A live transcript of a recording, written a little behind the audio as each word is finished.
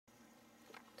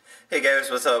Hey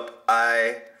guys, what's up?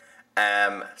 I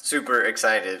am super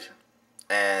excited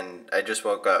and I just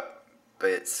woke up, but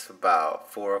it's about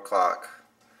 4 o'clock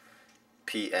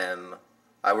p.m.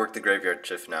 I work the graveyard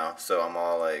shift now, so I'm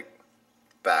all like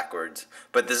backwards.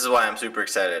 But this is why I'm super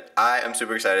excited. I am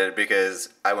super excited because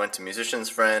I went to Musician's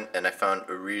Friend and I found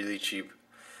a really cheap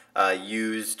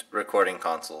used recording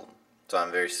console. So I'm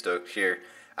very stoked here.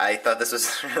 I thought this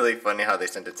was really funny how they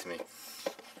sent it to me.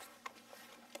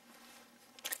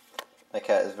 My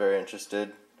cat is very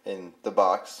interested in the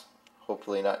box.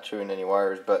 Hopefully not chewing any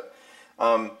wires, but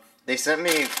they sent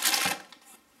me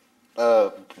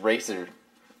a razor.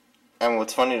 And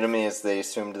what's funny to me is they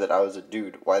assumed that I was a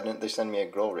dude. Why didn't they send me a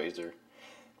girl razor?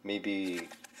 Maybe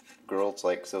girls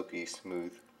like silky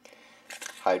smooth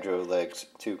hydro legs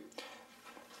too.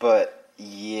 But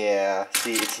yeah,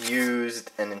 see, it's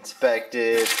used and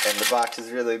inspected, and the box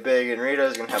is really big, and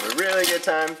Rita's gonna have a really good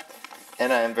time,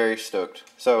 and I am very stoked.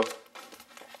 So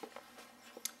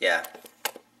yeah,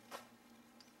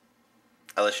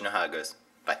 I'll let you know how it goes.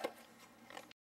 Bye.